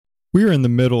We are in the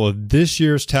middle of this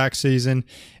year's tax season,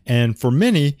 and for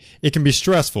many, it can be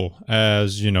stressful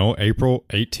as, April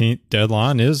 18th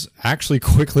deadline is actually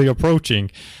quickly approaching.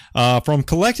 From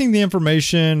collecting the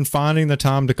information, finding the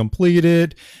time to complete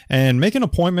it, and making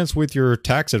appointments with your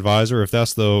tax advisor if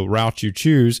that's the route you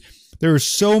choose, there is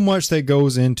so much that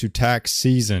goes into tax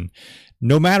season.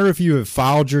 No matter if you have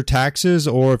filed your taxes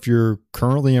or if you're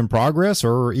currently in progress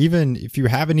or even if you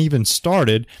haven't even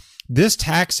started, this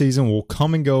tax season will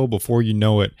come and go before you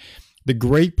know it. The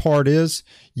great part is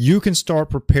you can start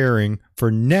preparing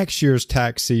for next year's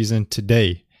tax season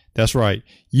today. That's right.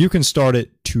 You can start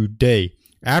it today.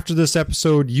 After this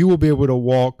episode, you will be able to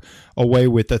walk away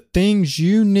with the things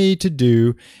you need to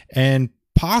do, and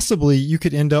possibly you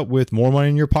could end up with more money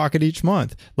in your pocket each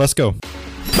month. Let's go.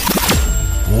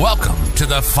 Welcome to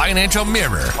the Financial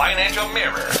Mirror.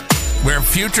 Where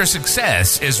future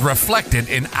success is reflected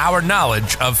in our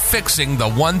knowledge of fixing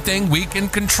the one thing we can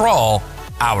control,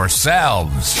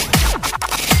 ourselves.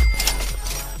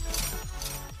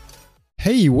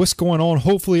 Hey, what's going on?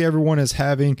 Hopefully everyone is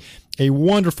having a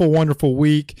wonderful, wonderful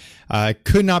week. I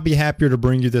could not be happier to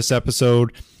bring you this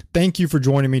episode. Thank you for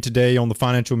joining me today on the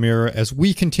Financial Mirror as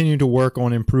we continue to work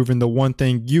on improving the one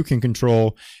thing you can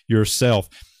control, yourself.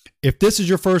 If this is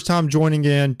your first time joining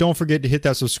in, don't forget to hit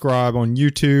that subscribe on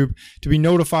YouTube to be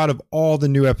notified of all the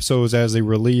new episodes as they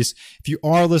release. If you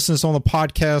are listening to us on the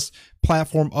podcast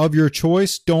platform of your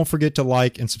choice, don't forget to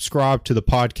like and subscribe to the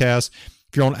podcast.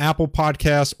 If you're on Apple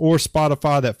Podcasts or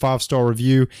Spotify, that 5-star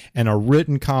review and a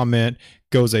written comment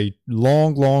goes a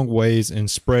long, long ways in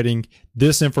spreading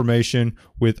this information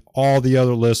with all the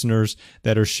other listeners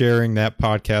that are sharing that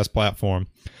podcast platform.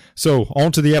 So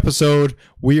on to the episode.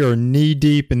 We are knee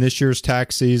deep in this year's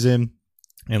tax season.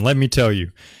 And let me tell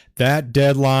you, that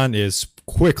deadline is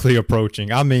quickly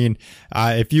approaching. I mean,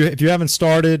 if you haven't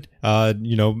started, I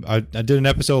did an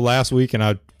episode last week, and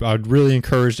I'd really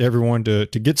encourage everyone to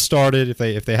get started if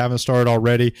they haven't started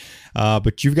already.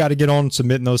 But you've got to get on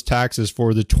submitting those taxes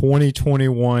for the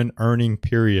 2021 earning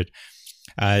period.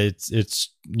 We're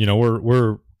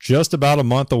just about a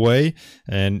month away,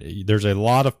 and there's a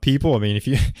lot of people. I mean, if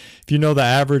you know the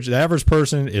average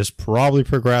person is probably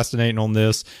procrastinating on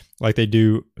this like they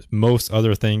do most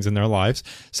other things in their lives.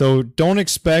 So don't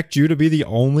expect you to be the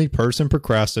only person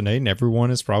procrastinating.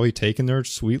 Everyone is probably taking their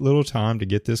sweet little time to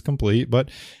get this complete, but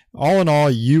all in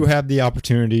all, you have the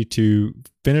opportunity to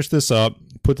finish this up,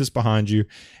 put this behind you,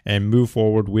 and move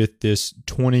forward with this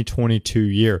 2022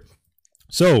 year.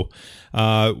 So,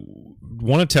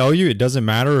 want to tell you, it doesn't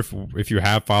matter if you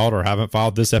have filed or haven't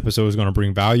filed. This episode is going to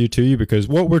bring value to you because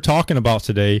what we're talking about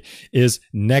today is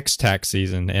next tax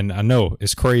season. And I know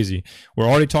it's crazy. We're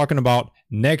already talking about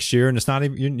next year, and it's not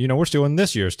even, we're still in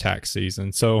this year's tax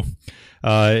season. So,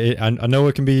 I know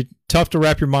it can be tough to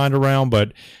wrap your mind around,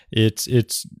 but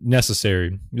it's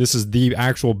necessary. This is the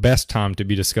actual best time to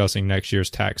be discussing next year's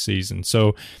tax season.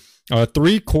 So,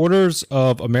 3/4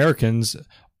 of Americans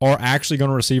are actually going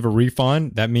to receive a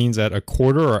refund. That means that a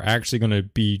quarter are actually going to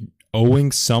be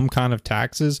owing some kind of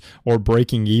taxes or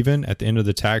breaking even at the end of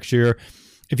the tax year.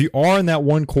 If you are in that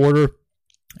 1/4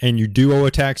 and you do owe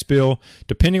a tax bill,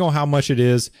 depending on how much it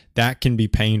is, that can be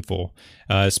painful,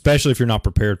 especially if you're not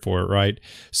prepared for it, right?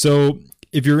 So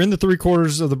if you're in the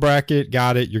 3/4 of the bracket,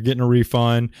 got it, you're getting a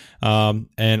refund.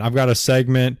 And I've got a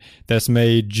segment that's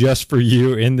made just for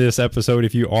you in this episode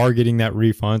if you are getting that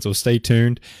refund. So stay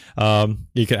tuned.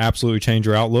 You can absolutely change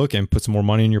your outlook and put some more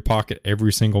money in your pocket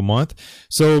every single month.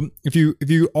 So if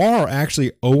you are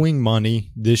actually owing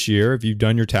money this year, if you've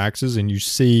done your taxes and you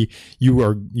see you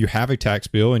have a tax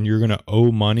bill and you're going to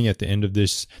owe money at the end of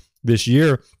this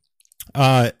year,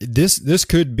 this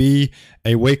could be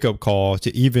a wake-up call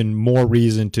to even more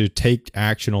reason to take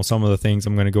action on some of the things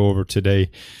I'm going to go over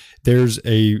today. Your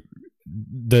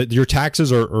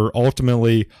taxes are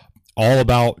ultimately all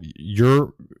about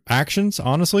your actions.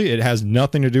 Honestly, it has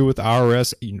nothing to do with the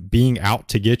IRS being out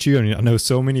to get you. I mean, I know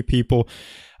so many people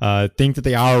think that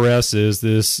the IRS is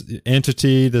this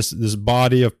entity, this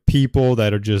body of people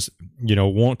that are just,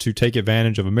 want to take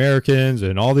advantage of Americans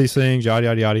and all these things, yada,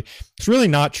 yada, yada. It's really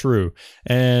not true.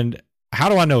 And how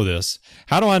do I know this?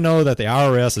 How do I know that the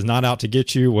IRS is not out to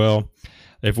get you? Well,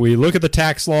 if we look at the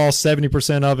tax law,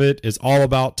 70% of it is all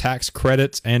about tax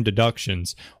credits and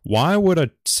deductions. Why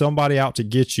would somebody out to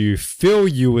get you fill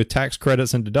you with tax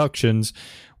credits and deductions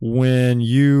when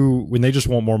they just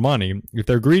want more money? If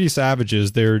they're greedy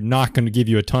savages, they're not going to give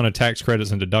you a ton of tax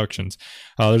credits and deductions.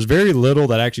 There's very little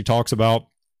that actually talks about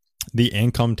the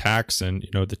income tax and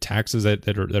the taxes that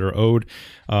are owed.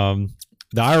 The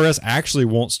IRS actually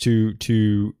wants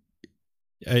to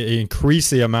increase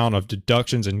the amount of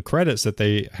deductions and credits that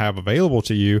they have available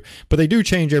to you, but they do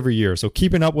change every year. So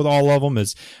keeping up with all of them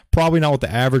is probably not what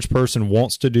the average person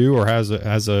wants to do or has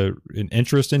an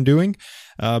interest in doing.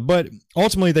 But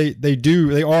ultimately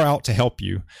they are out to help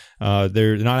you.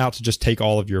 They're not out to just take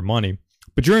all of your money,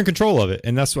 but you're in control of it.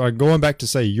 And that's what I'm going back to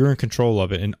say, you're in control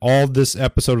of it. And all this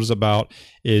episode is about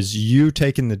is you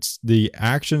taking the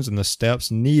actions and the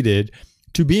steps needed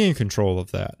to be in control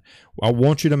of that. I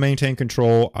want you to maintain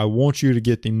control. I want you to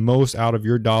get the most out of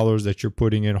your dollars that you're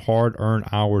putting in hard-earned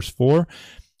hours for.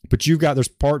 But there's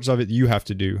parts of it that you have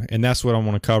to do, and that's what I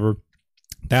want to cover.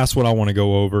 That's what I want to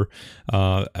go over.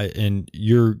 And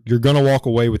you're going to walk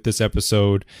away with this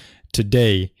episode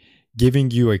today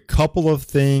giving you a couple of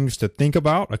things to think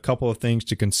about, a couple of things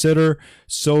to consider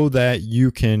so that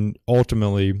you can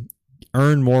ultimately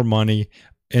earn more money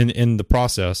in the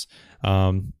process.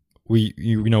 We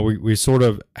sort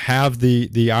of have the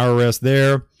IRS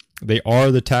there. They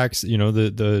are the tax,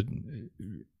 the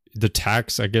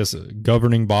tax, I guess,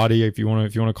 governing body, if you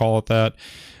want to call it that.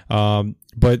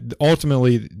 But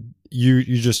ultimately, you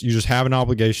just have an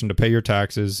obligation to pay your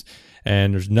taxes,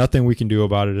 and there's nothing we can do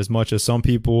about it. As much as some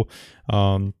people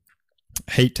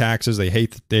hate taxes, they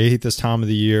hate this time of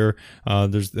the year.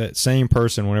 There's that same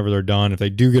person, whenever they're done, if they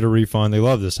do get a refund, they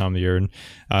love this time of the year. And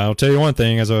I'll tell you one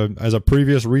thing, as a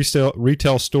previous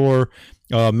retail store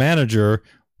manager,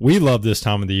 we love this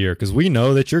time of the year because we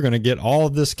know that you're going to get all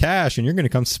of this cash and you're going to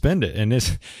come spend it, and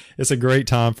it's a great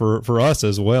time for us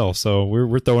as well. So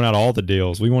we're throwing out all the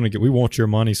deals. We want your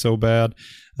money so bad,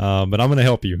 but I'm going to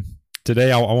help you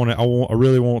today. I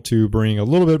really want to bring a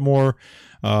little bit more,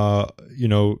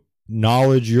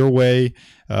 knowledge your way.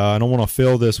 I don't want to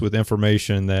fill this with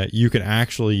information that you can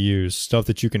actually use, stuff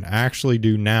that you can actually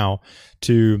do now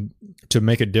to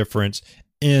make a difference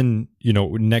in,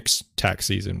 next tax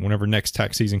season. Whenever next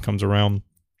tax season comes around,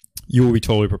 you will be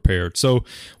totally prepared. So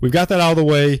we've got that out of the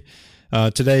way.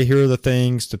 Today, here are the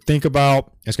things to think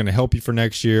about. It's going to help you for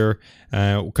next year.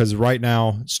 Because right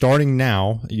now, starting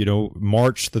now,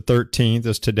 March the 13th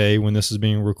is today when this is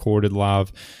being recorded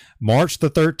live. March the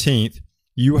 13th,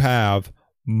 you have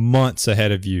months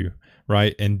ahead of you,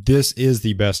 right? And this is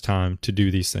the best time to do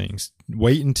these things.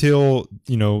 Wait until,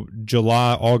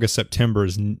 July, August, September.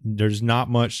 There's not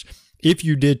much. If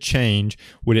you did change,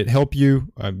 would it help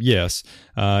you? Yes,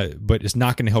 but it's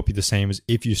not going to help you the same as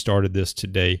if you started this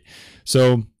today.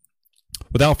 So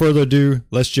without further ado,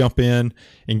 let's jump in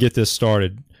and get this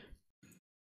started.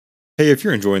 Hey, if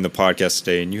you're enjoying the podcast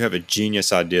today and you have a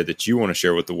genius idea that you want to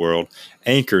share with the world,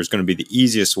 Anchor is going to be the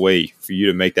easiest way for you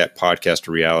to make that podcast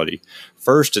a reality.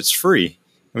 First, it's free.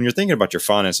 When you're thinking about your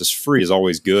finances, free is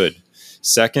always good.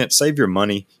 Second, save your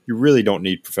money. You really don't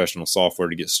need professional software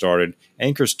to get started.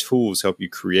 Anchor's tools help you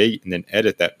create and then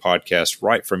edit that podcast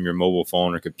right from your mobile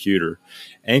phone or computer.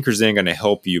 Anchor's then going to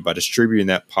help you by distributing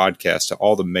that podcast to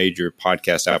all the major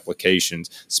podcast applications,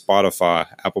 Spotify,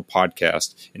 Apple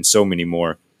Podcasts, and so many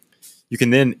more. You can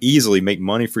then easily make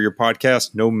money for your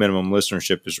podcast. No minimum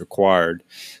listenership is required.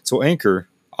 So Anchor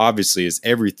obviously is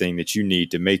everything that you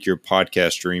need to make your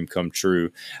podcast dream come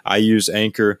true. I use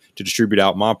Anchor to distribute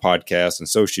out my podcast, and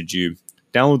so should you.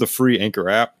 Download the free Anchor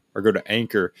app or go to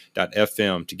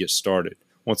anchor.fm to get started.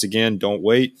 Once again, don't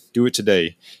wait. Do it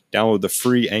today. Download the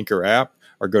free Anchor app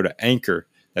or go to Anchor.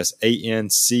 That's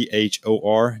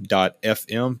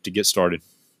ANCHOR.FM to get started.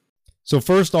 So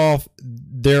first off,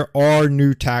 there are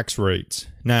new tax rates.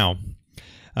 Now,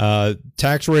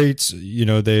 tax rates,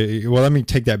 let me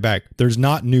take that back. There's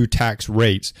not new tax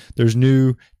rates. There's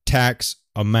new tax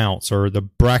amounts, or the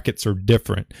brackets are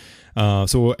different.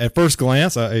 So at first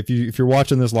glance, if you're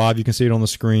watching this live, you can see it on the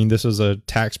screen. This is a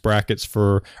tax brackets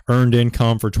for earned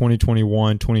income for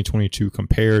 2021, 2022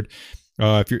 compared.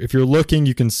 If you're looking,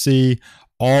 you can see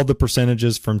all the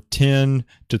percentages from 10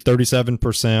 to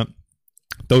 37%.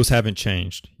 Those haven't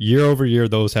changed. Year over year,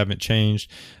 those haven't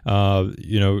changed, from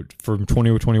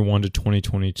 2021 to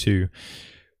 2022.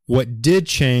 What did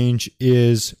change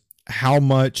is how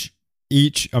much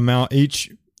each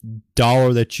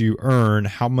dollar that you earn,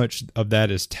 how much of that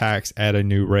is taxed at a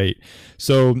new rate.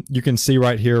 So you can see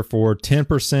right here for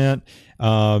 10%,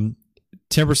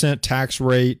 10% tax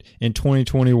rate in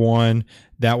 2021,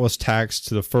 that was taxed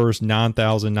to the first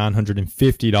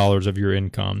 $9,950 of your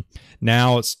income.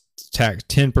 Now it's tax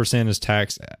 10% is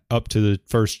taxed up to the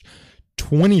first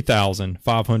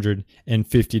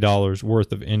 $20,550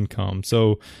 worth of income.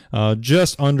 So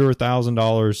just under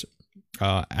 $1,000.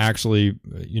 Actually,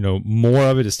 more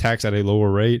of it is taxed at a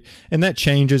lower rate, and that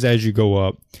changes as you go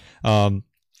up. Long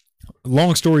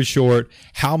story short,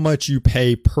 how much you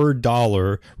pay per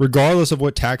dollar, regardless of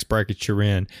what tax bracket you're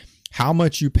in, how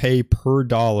much you pay per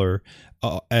dollar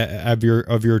of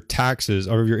your taxes,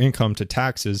 or of your income to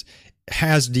taxes,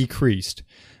 has decreased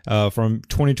from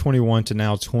 2021 to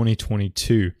now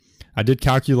 2022. I did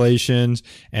calculations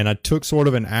and I took sort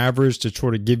of an average to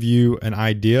try to give you an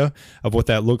idea of what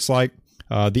that looks like.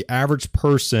 The average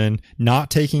person,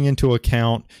 not taking into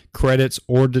account credits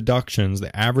or deductions,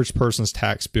 the average person's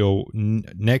tax bill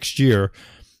next year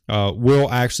will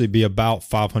actually be about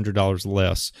 $500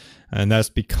 less, and that's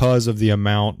because of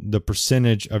the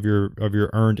percentage of your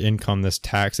earned income that's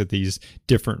taxed at these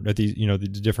different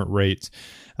the different rates.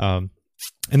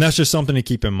 And that's just something to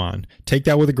keep in mind. Take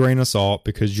that with a grain of salt,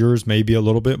 because yours may be a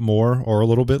little bit more or a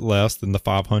little bit less than the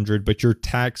 500, but your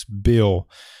tax bill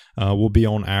will be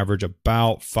on average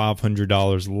about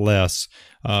 $500 less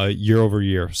year over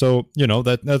year. So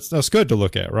that's good to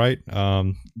look at, right?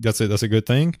 That's a good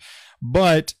thing.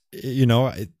 But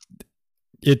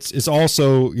it's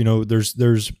also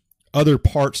there's other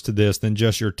parts to this than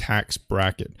just your tax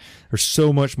bracket. There's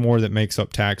so much more that makes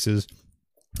up taxes.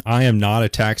 I am not a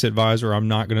tax advisor. I'm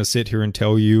not going to sit here and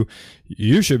tell you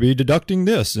should be deducting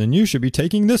this and you should be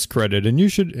taking this credit and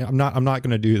I'm not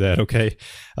going to do that. Okay.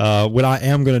 What I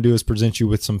am going to do is present you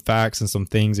with some facts and some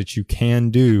things that you can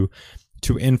do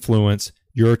to influence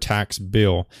your tax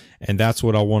bill. And that's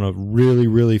what I want to really,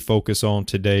 really focus on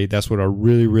today. That's what I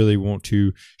really, really want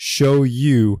to show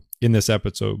you in this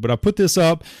episode. But I put this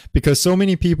up because so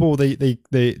many people,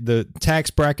 the tax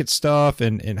bracket stuff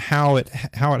and how it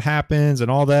happens and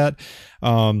all that,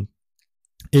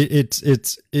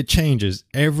 it changes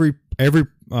every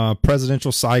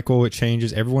presidential cycle. It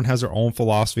changes. Everyone has their own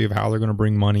philosophy of how they're going to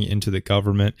bring money into the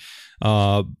government,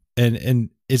 and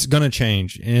it's going to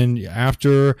change. And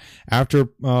after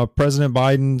President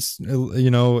Biden's,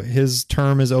 his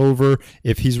term is over,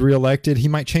 if he's reelected, he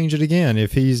might change it again.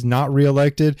 If he's not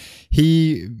reelected,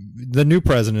 the new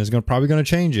president is probably going to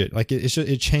change it. Like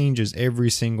it changes every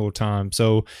single time.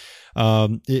 So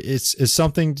it's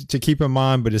something to keep in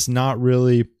mind, but it's not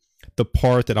really the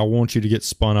part that I want you to get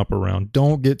spun up around.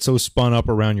 Don't get so spun up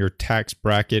around your tax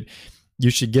bracket. You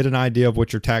should get an idea of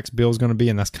what your tax bill is going to be,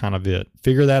 and that's kind of it.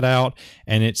 Figure that out,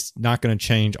 and it's not going to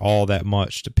change all that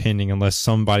much unless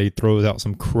somebody throws out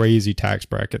some crazy tax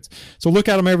brackets. So look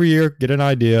at them every year, get an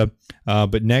idea.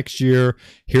 But next year,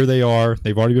 here they are.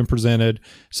 They've already been presented.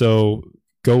 So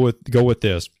go with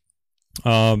this.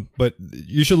 But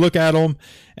you should look at them,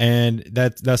 and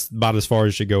that's about as far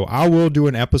as you should go. I will do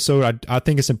an episode. I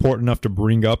think it's important enough to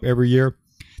bring up every year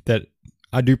that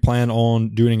I do plan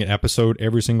on doing an episode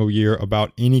every single year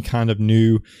about any kind of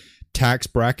new tax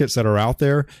brackets that are out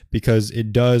there, because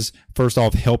it does, first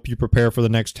off, help you prepare for the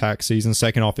next tax season.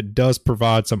 Second off, it does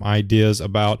provide some ideas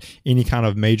about any kind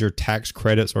of major tax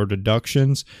credits or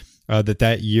deductions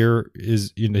that year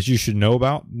is, that you should know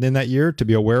about in that year to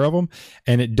be aware of them.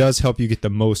 And it does help you get the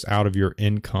most out of your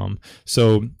income.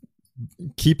 So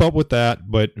keep up with that,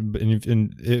 but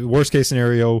in worst case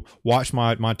scenario, watch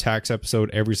my tax episode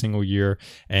every single year,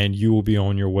 and you will be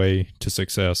on your way to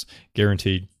success,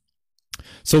 guaranteed.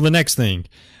 So the next thing,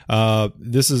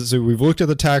 so we've looked at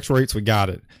the tax rates, we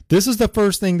got it. This is the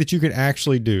first thing that you can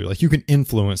actually do. Like, you can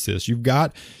influence this. You've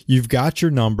got your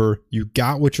number, you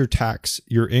got what your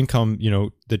income,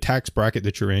 the tax bracket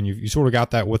that you're in. You sort of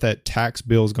got what that tax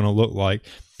bill is going to look like.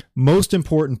 Most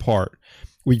important part,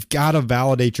 we've got to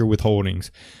validate your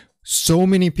withholdings. So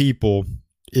many people,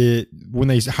 when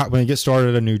they get started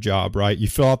at a new job, right? You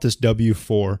fill out this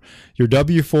W-4. Your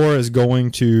W-4 is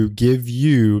going to give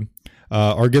you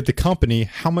or give the company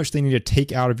how much they need to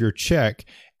take out of your check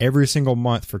every single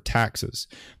month for taxes.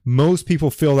 Most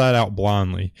people fill that out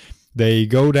blindly. They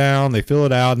go down, they fill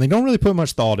it out, and they don't really put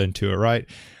much thought into it, right?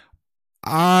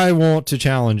 I want to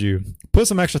challenge you. Put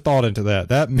some extra thought into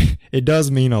that. It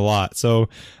does mean a lot. So,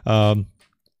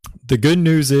 the good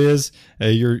news is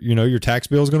your tax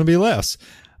bill is going to be less.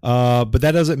 But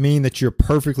that doesn't mean that you're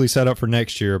perfectly set up for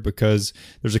next year, because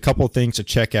there's a couple of things to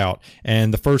check out.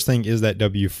 And the first thing is that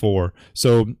W-4.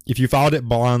 So if you filed it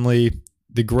blindly,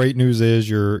 the great news is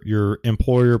your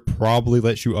employer probably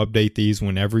lets you update these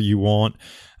whenever you want.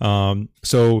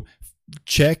 So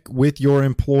check with your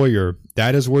employer.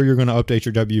 That is where you're going to update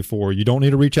your W-4. You don't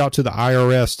need to reach out to the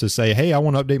IRS to say, hey, I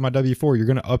want to update my W-4. You're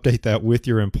going to update that with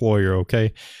your employer,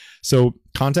 okay? So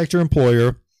contact your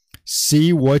employer,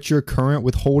 see what your current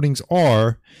withholdings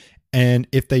are, and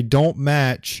if they don't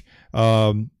match,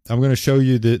 I'm going to show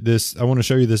you this. I want to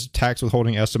show you this tax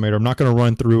withholding estimator. I'm not going to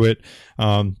run through it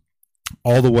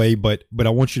all the way, but I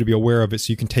want you to be aware of it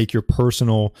so you can take your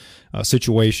personal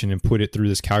situation and put it through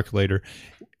this calculator.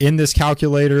 In this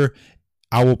calculator,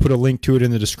 I will put a link to it in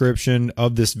the description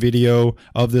of this video,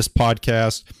 of this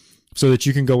podcast. so that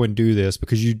you can go and do this,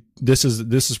 because this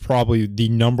is probably the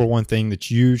number one thing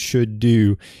that you should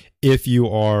do if you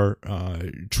are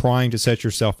trying to set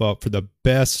yourself up for the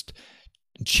best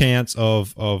chance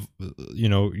of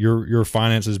your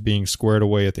finances being squared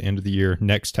away at the end of the year,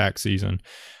 next tax season.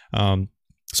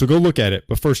 So go look at it,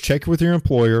 but first check with your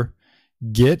employer.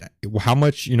 Get how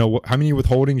much, how many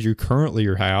withholdings you currently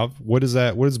have. What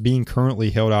is being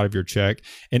currently held out of your check,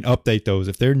 and update those.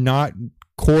 If they're not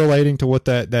correlating to what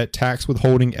that tax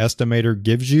withholding estimator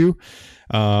gives you,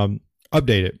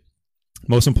 update it.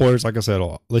 Most employers, like I said,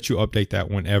 will let you update that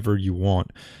whenever you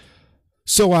want.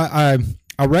 So I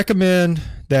recommend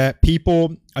that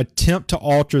people attempt to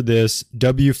alter this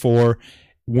W-4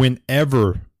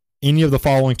 whenever any of the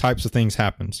following types of things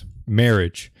happens: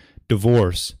 marriage,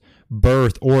 divorce,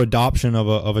 birth or adoption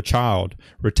of a child,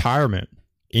 retirement,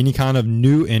 any kind of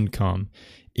new income,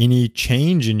 any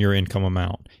change in your income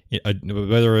amount,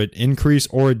 whether an increase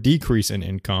or a decrease in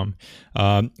income,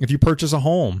 if you purchase a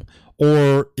home,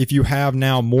 or if you have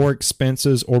now more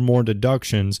expenses or more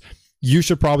deductions, you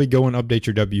should probably go and update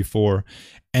your W-4.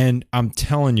 And I'm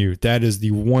telling you, that is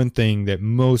the one thing that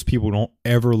most people don't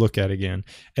ever look at again.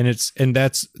 And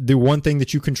that's the one thing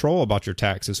that you control about your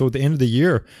taxes. So at the end of the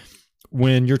year,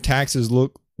 when your taxes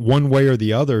look one way or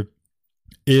the other,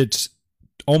 it's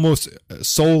almost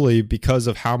solely because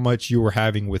of how much you were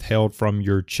having withheld from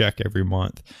your check every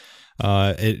month.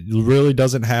 It really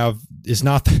doesn't have, it's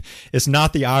not the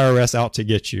IRS out to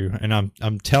get you. And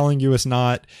I'm telling you, it's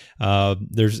not.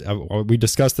 We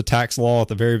discussed the tax law at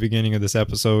the very beginning of this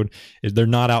episode. They're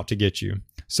not out to get you.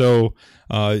 So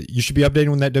you should be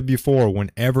updating on that W-4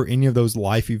 whenever any of those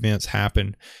life events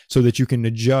happen, so that you can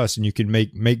adjust and you can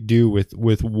make do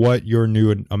with what your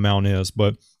new amount is.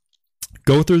 But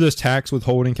go through this tax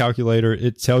withholding calculator.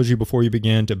 It tells you before you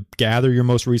begin to gather your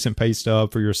most recent pay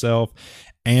stub for yourself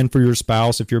and for your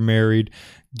spouse if you're married.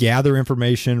 Gather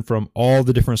information from all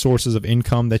the different sources of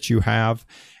income that you have,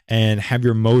 and have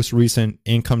your most recent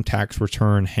income tax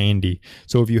return handy.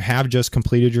 So if you have just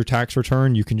completed your tax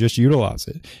return, you can just utilize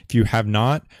it. If you have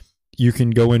not, you can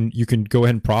go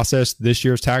ahead and process this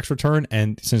year's tax return,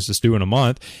 and since it's due in a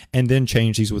month, and then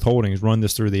change these withholdings, run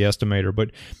this through the estimator.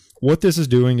 But what this is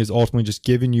doing is ultimately just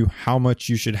giving you how much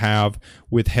you should have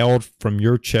withheld from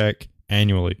your check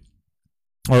annually,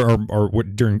 or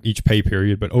during each pay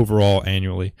period, but overall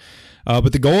annually.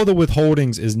 But the goal of the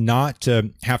withholdings is not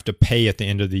to have to pay at the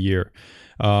end of the year,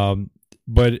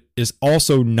 but it's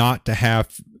also not to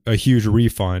have a huge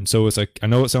refund. So it's like, I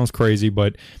know it sounds crazy,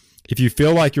 but if you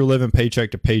feel like you're living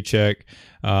paycheck to paycheck,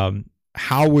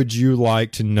 how would you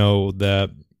like to know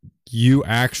that you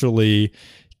actually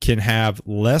can have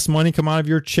less money come out of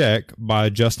your check by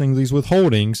adjusting these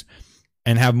withholdings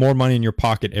and have more money in your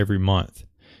pocket every month?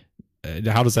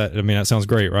 How does that, that sounds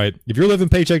great, right? If you're living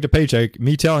paycheck to paycheck,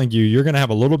 me telling you you're going to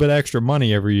have a little bit extra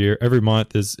money every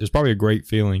month is probably a great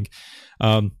feeling.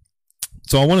 So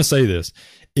I want to say this: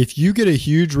 if you get a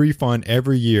huge refund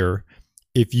every year,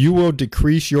 if you will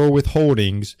decrease your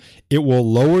withholdings, it will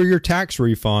lower your tax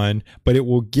refund, but it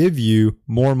will give you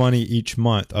more money each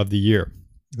month of the year.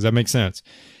 Does that make sense?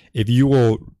 If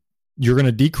you're going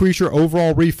to decrease your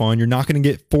overall refund, you're not going to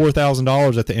get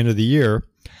 $4,000 at the end of the year,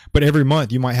 but every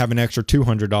month you might have an extra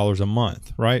 $200 a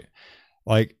month, right?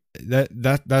 Like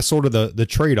that's sort of the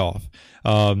trade-off.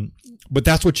 But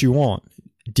that's what you want.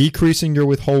 Decreasing your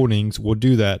withholdings will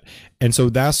do that. And so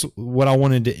that's what I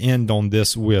wanted to end on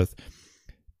this with.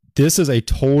 This is a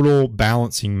total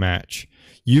balancing match.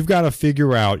 You've got to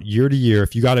figure out year to year,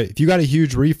 if you got a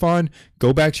huge refund,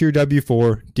 go back to your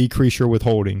W-4, decrease your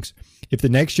withholdings. If the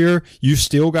next year you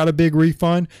still got a big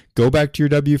refund, go back to your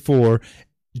W-4,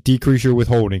 decrease your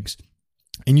withholdings.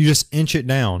 And you just inch it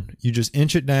down. You just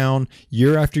inch it down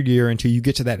year after year until you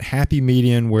get to that happy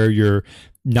median where you're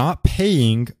not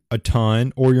paying a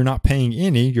ton, or you're not paying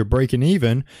any, you're breaking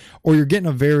even, or you're getting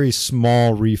a very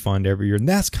small refund every year. And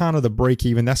that's kind of the break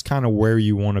even. That's kind of where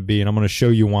you want to be. And I'm going to show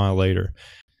you why later.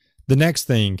 The next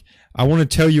thing, I want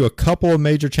to tell you a couple of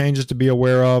major changes to be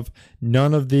aware of.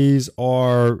 None of these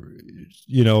are,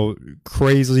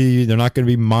 crazy. They're not going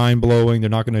to be mind blowing. They're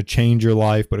not going to change your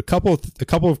life, but a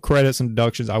couple of credits and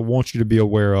deductions I want you to be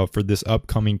aware of for this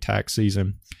upcoming tax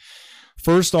season.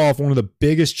 First off, one of the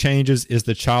biggest changes is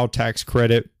the child tax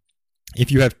credit.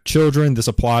 If you have children, this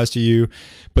applies to you,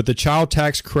 but the child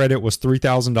tax credit was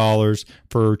 $3,000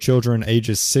 for children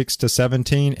ages 6 to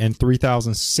 17 and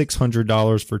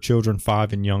 $3,600 for children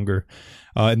 5 and younger.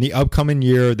 In the upcoming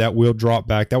year, that will drop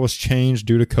back. That was changed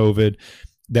due to COVID.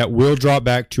 That will drop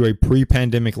back to a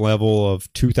pre-pandemic level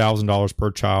of $2,000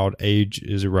 per child. Age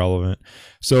is irrelevant.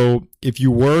 So if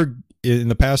you were in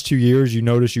the past 2 years, you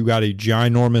notice you got a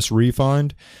ginormous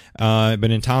refund, but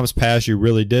in times past, you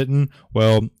really didn't.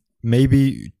 Well,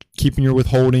 maybe keeping your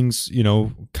withholdings,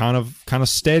 kind of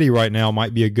steady right now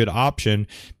might be a good option,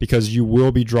 because you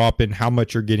will be dropping how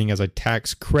much you're getting as a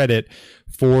tax credit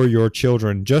for your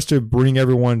children. Just to bring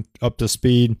everyone up to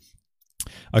speed,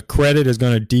 a credit is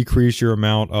going to decrease your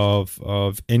amount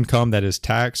of income that is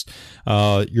taxed.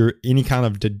 Any kind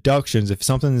of deductions, if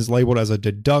something is labeled as a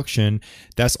deduction,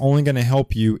 that's only going to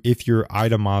help you if you're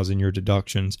itemizing your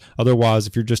deductions. Otherwise,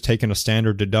 if you're just taking a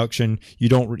standard deduction, you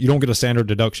don't get a standard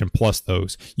deduction plus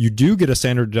those. You do get a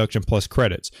standard deduction plus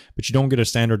credits, but you don't get a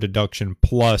standard deduction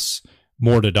plus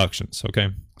more deductions. Okay,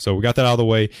 so we got that out of the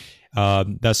way.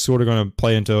 That's sort of going to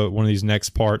play into one of these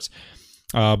next parts.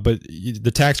 But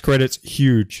the tax credit's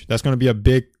huge. That's going to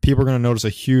be people are going to notice a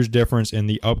huge difference in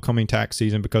the upcoming tax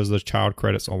season because of the child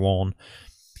credits alone.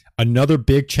 Another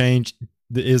big change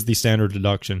is the standard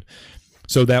deduction.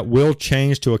 So that will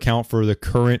change to account for the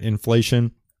current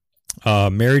inflation.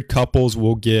 Married couples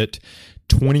will get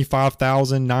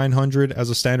 $25,900 as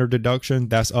a standard deduction.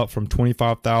 That's up from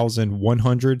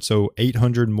 $25,100, so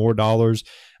 $800 more dollars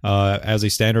as a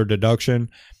standard deduction.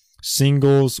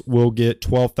 Singles will get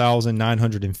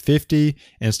 $12,950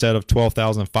 instead of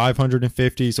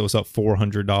 $12,550, so it's up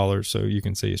 $400. So you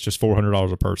can see it's just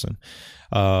 $400 a person.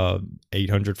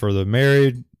 $800 for the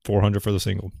married, $400 for the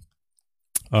single.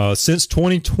 Since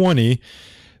 2020,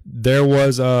 there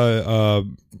was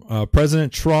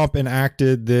President Trump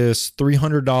enacted this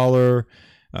 $300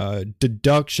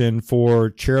 deduction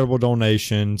for charitable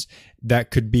donations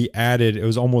that could be added. It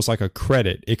was almost like a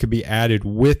credit. It could be added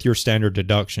with your standard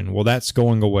deduction. Well, that's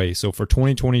going away. So for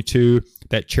 2022,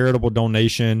 that charitable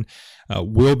donation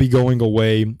will be going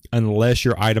away unless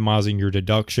you're itemizing your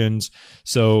deductions.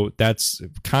 So that's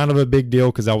kind of a big deal,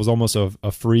 because that was almost a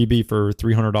freebie for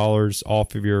 $300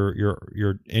 off of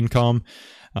your income.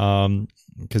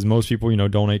 Because most people,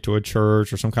 donate to a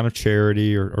church or some kind of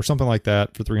charity or something like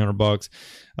that for $300.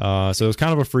 So it's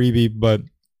kind of a freebie, but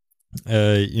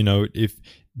if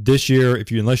this year,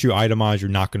 unless you itemize, you're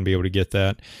not going to be able to get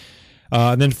that.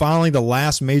 And then finally, the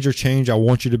last major change I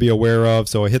want you to be aware of.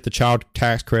 So I hit the child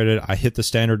tax credit, I hit the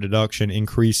standard deduction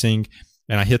increasing,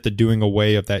 and I hit the doing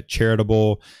away of that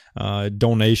charitable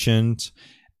donations.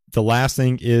 The last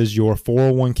thing is your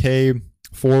 401k,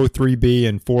 403b,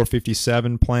 and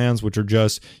 457 plans, which are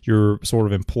just your sort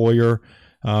of employer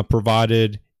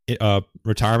provided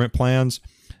retirement plans.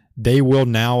 They will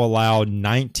now allow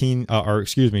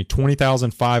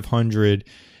 $20,500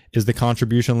 is the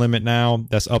contribution limit now.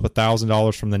 That's up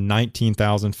 $1,000 from the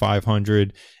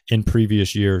 $19,500 in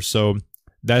previous years. So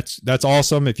that's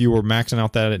awesome. If you were maxing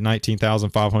out that at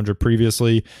 $19,500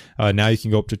 previously, now you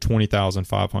can go up to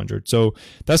 $20,500. So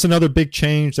that's another big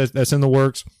change that's in the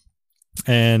works,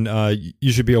 and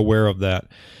you should be aware of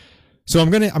that. So I'm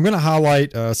gonna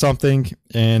highlight something,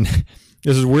 and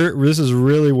this is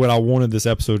really what I wanted this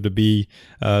episode to be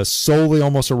solely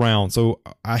almost around. So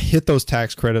I hit those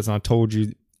tax credits, and I told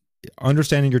you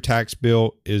understanding your tax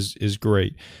bill is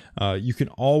great. You can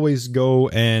always go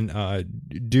and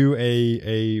do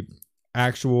a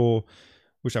actual,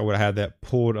 wish I would have had that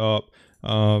pulled up.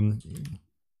 So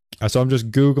I'm just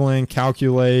Googling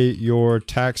calculate your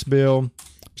tax bill.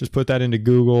 Just put that into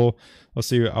Google. I'll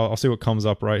see what comes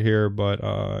up right here. But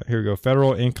here we go.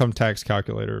 Federal income tax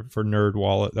calculator for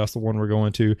NerdWallet. That's the one we're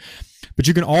going to. But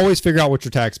you can always figure out what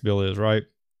your tax bill is, right?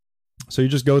 So you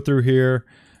just go through here.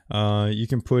 You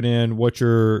can put in what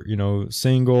your,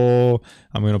 single.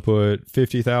 I'm going to put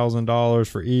 $50,000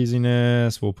 for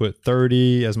easiness. We'll put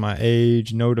 30 as my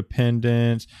age. No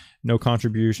dependents. No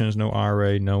contributions. No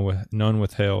IRA. None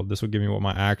withheld. This will give me what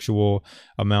my actual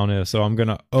amount is. So I'm going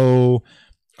to owe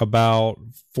about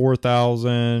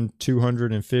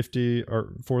 $4,250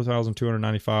 or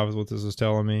 $4,295 is what this is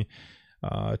telling me,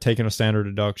 taking a standard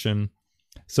deduction.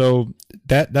 So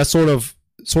that's sort of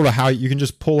how you can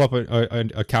just pull up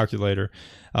a calculator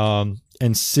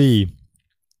and see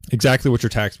exactly what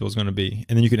your tax bill is going to be,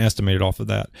 and then you can estimate it off of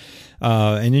that.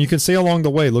 And then you can see along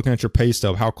the way, looking at your pay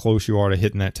stub, how close you are to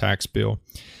hitting that tax bill.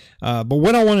 But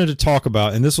what I wanted to talk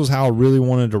about, and this was how I really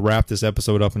wanted to wrap this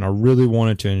episode up, and I really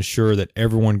wanted to ensure that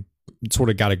everyone sort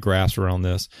of got a grasp around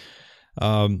this.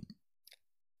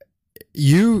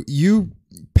 You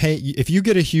pay, if you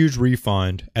get a huge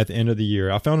refund at the end of the year.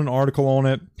 I found an article on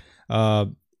it,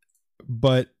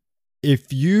 but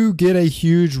if you get a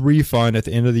huge refund at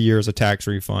the end of the year as a tax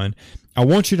refund, I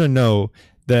want you to know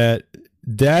that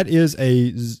is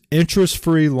a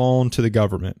interest-free loan to the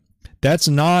government. That's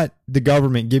not the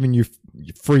government giving you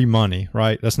free money,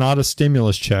 right? That's not a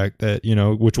stimulus check that,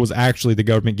 which was actually the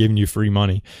government giving you free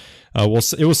money. Well,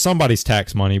 it was somebody's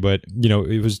tax money, but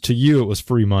it was, to you, it was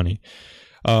free money.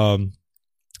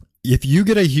 If you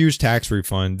get a huge tax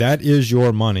refund, that is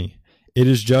your money. It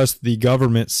is just the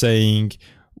government saying,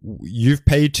 you've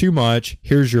paid too much,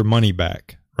 here's your money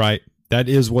back, right? That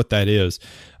is what that is.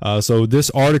 So this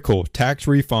article, tax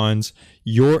refunds,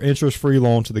 your interest-free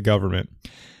loan to the government.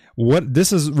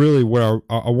 This is really where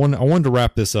I wanted to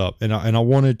wrap this up, and I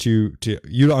wanted you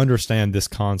to understand this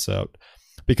concept,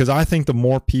 because I think the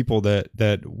more people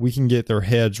that we can get their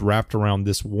heads wrapped around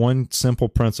this one simple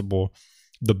principle,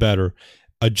 the better.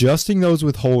 Adjusting those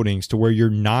withholdings to where you're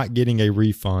not getting a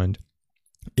refund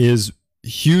is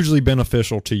hugely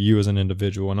beneficial to you as an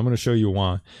individual, and I'm going to show you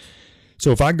why. So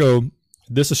if I go,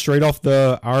 this is straight off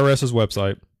the IRS's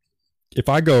website. If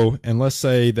I go and let's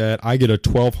say that I get a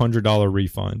 $1,200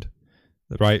 refund,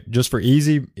 right? Just for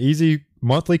easy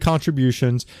monthly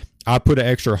contributions, I put an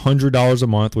extra $100 a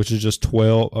month, which is just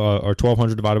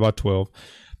 1,200 divided by 12,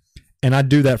 and I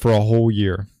do that for a whole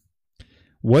year.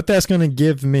 What that's going to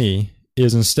give me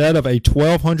is, instead of a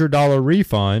 $1,200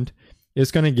 refund,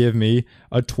 it's going to give me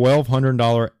a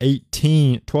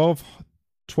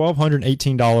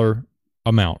 $1,218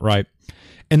 amount, right?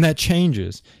 And that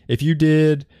changes. If you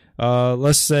did,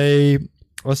 let's say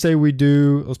we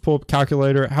do, let's pull up a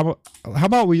calculator. How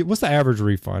about what's the average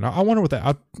refund? I wonder what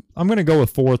that, I'm going to go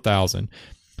with 4,000.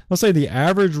 Let's say the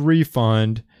average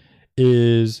refund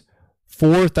is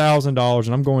 $4,000,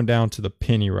 and I'm going down to the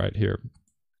penny right here.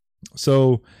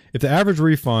 So if the average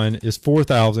refund is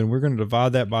 $4,000, we're going to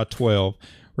divide that by 12.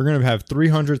 We're going to have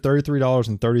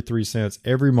 $333.33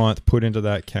 every month put into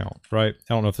that account, right?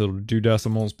 I don't know if it'll do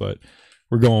decimals, but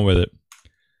we're going with it.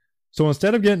 So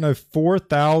instead of getting a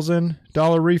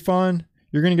 $4,000 refund,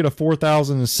 you're going to get a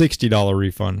 $4,060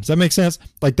 refund. Does that make sense?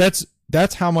 Like that's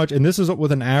how much, and this is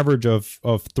with an average of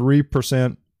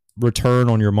 3% return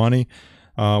on your money,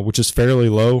 which is fairly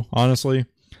low, honestly.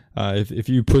 If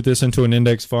you put this into an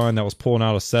index fund that was pulling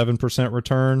out a 7%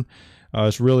 return,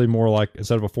 it's really more like,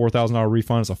 instead of a $4,000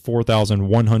 refund, it's a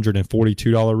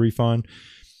 $4,142 refund.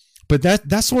 But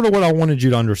that's sort of what I wanted you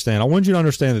to understand. I wanted you to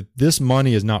understand that this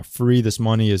money is not free. This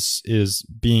money is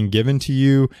being given to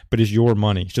you, but is your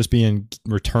money. It's just being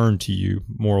returned to you,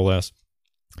 more or less.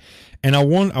 And I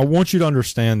want you to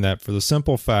understand that, for the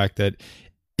simple fact that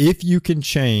if you can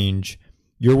change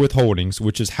your withholdings,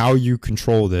 which is how you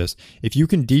control this, if you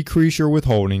can decrease your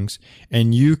withholdings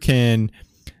and you can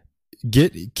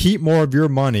keep more of your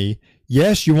money,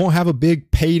 yes, you won't have a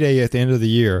big payday at the end of the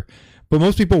year, but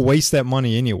most people waste that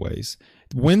money anyways.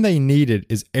 When they need it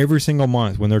is every single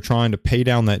month, when they're trying to pay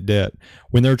down that debt,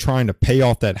 when they're trying to pay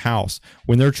off that house,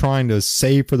 when they're trying to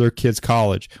save for their kids'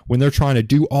 college, when they're trying to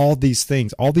do all these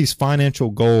things, all these financial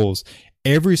goals.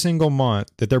 Every single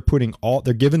month that they're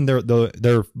giving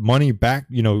their money back,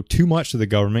 too much to the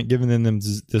government, giving them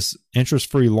this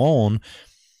interest-free loan,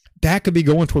 that could be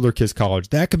going toward their kids' college.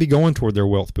 That could be going toward their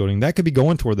wealth building. That could be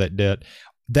going toward that debt.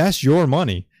 That's your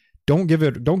money. Don't give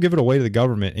it away to the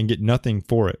government and get nothing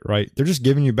for it, right? They're just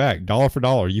giving you back dollar for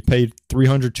dollar. You paid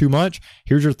 $300 too much.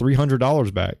 Here's your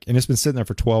 $300 back, and it's been sitting there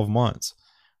for 12 months,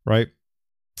 right?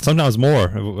 Sometimes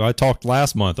more. I talked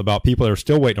last month about people that are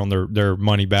still waiting on their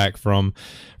money back from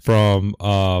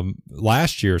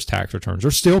last year's tax returns.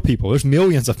 There's still people. There's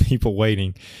millions of people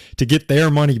waiting to get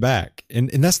their money back, and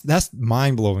that's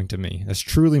mind blowing to me. That's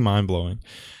truly mind blowing.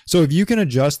 So if you can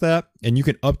adjust that and you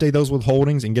can update those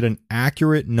withholdings and get an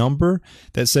accurate number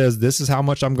that says this is how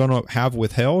much I'm going to have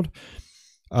withheld,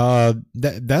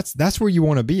 that's where you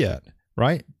want to be at,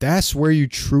 right? That's where you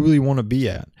truly want to be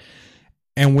at.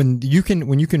 And when you can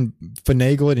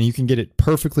finagle it and you can get it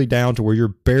perfectly down to where you're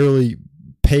barely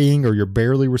paying or you're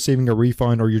barely receiving a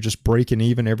refund or you're just breaking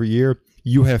even every year,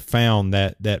 you have found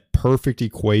that perfect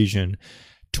equation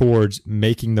towards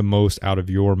making the most out of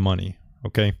your money.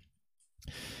 Okay.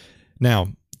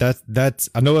 Now that's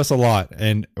I know that's a lot,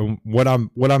 and what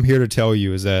I'm here to tell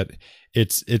you is that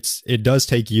it does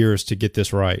take years to get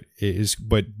this right.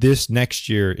 But this next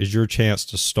year is your chance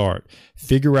to start.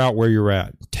 Figure out where you're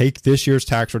at. Take this year's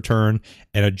tax return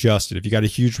and adjust it. If you got a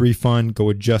huge refund, go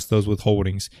adjust those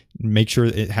withholdings. Make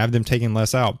sure have them taken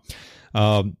less out.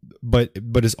 But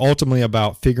it's ultimately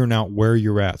about figuring out where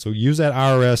you're at. So use that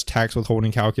IRS tax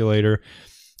withholding calculator.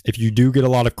 If you do get a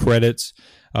lot of credits,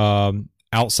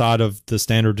 outside of the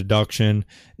standard deduction,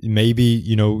 maybe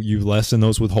you lessen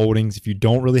those withholdings. If you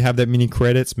don't really have that many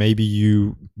credits, maybe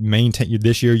you maintain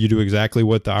this year you do exactly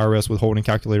what the IRS withholding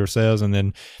calculator says, and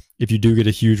then if you do get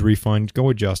a huge refund, go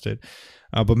adjust it.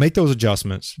 But make those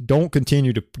adjustments. Don't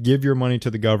continue to give your money to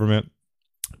the government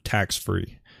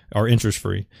tax-free. are interest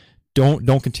free.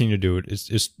 Don't continue to do it.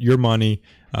 It's your money.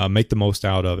 Make the most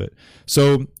out of it.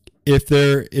 So if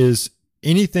there is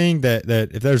anything that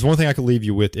if there's one thing I could leave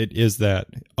you with, it is that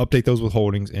update those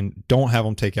withholdings and don't have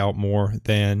them take out more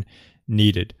than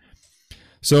needed.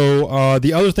 So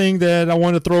the other thing that I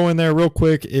want to throw in there real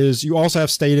quick is you also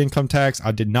have state income tax.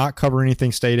 I did not cover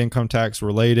anything state income tax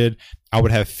related. I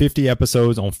would have 50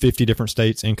 episodes on 50 different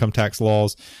states' income tax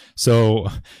laws. So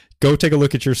go take a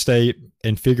look at your state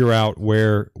and figure out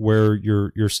where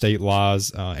your state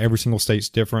lies. Every single state's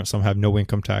different. Some have no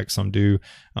income tax, some do.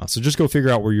 So just go figure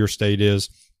out where your state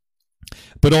is.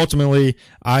 But ultimately,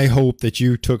 I hope that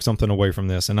you took something away from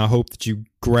this, and I hope that you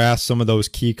grasp some of those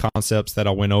key concepts that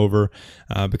I went over,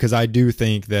 because I do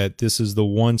think that this is the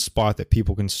one spot that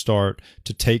people can start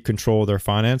to take control of their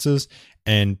finances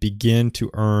and begin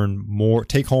to earn more,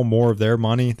 take home more of their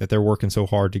money that they're working so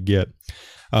hard to get.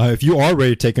 If you are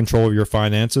ready to take control of your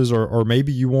finances, or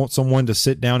maybe you want someone to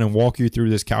sit down and walk you through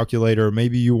this calculator, or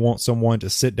maybe you want someone to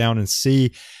sit down and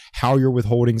see how your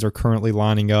withholdings are currently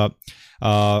lining up,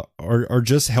 or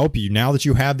just help you now that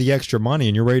you have the extra money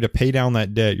and you're ready to pay down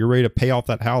that debt, you're ready to pay off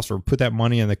that house or put that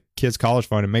money in the kids' college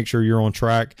fund and make sure you're on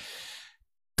track.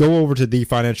 Go over to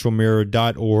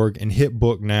thefinancialmirror.org and hit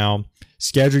book now.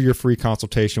 Schedule your free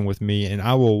consultation with me, and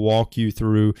I will walk you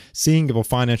through seeing if a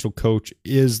financial coach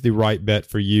is the right bet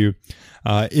for you.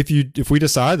 If we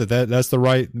decide that's the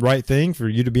right thing for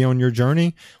you to be on your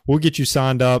journey, we'll get you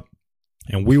signed up,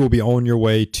 and we will be on your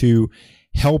way to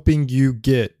helping you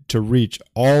get to reach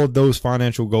all of those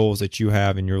financial goals that you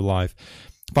have in your life.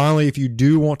 Finally, if you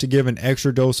do want to give an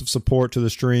extra dose of support to the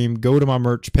stream, go to my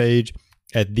merch page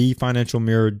at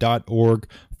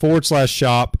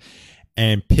thefinancialmirror.org/shop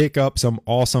and pick up some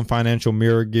awesome Financial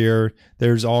Mirror gear.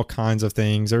 There's all kinds of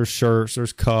things. There's shirts,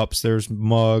 there's cups, there's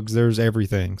mugs, there's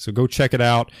everything. So go check it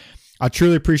out. I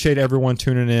truly appreciate everyone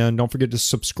tuning in. Don't forget to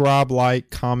subscribe, like,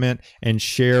 comment, and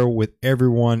share with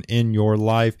everyone in your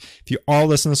life. If you are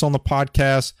listening to this on the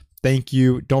podcast, thank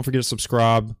you. Don't forget to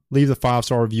subscribe. Leave the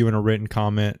 5-star review and a written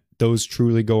comment. Those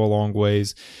truly go a long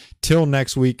ways. Till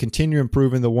next week, continue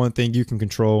improving the one thing you can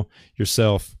control,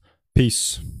 yourself.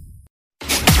 Peace.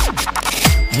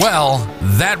 Well,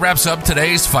 that wraps up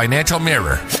today's Financial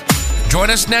Mirror. Join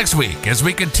us next week as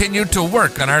we continue to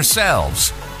work on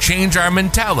ourselves, change our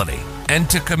mentality, and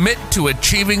to commit to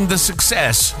achieving the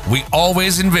success we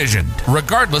always envisioned.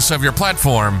 Regardless of your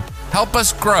platform, help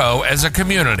us grow as a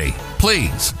community.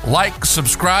 Please like,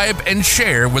 subscribe, and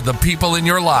share with the people in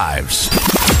your lives.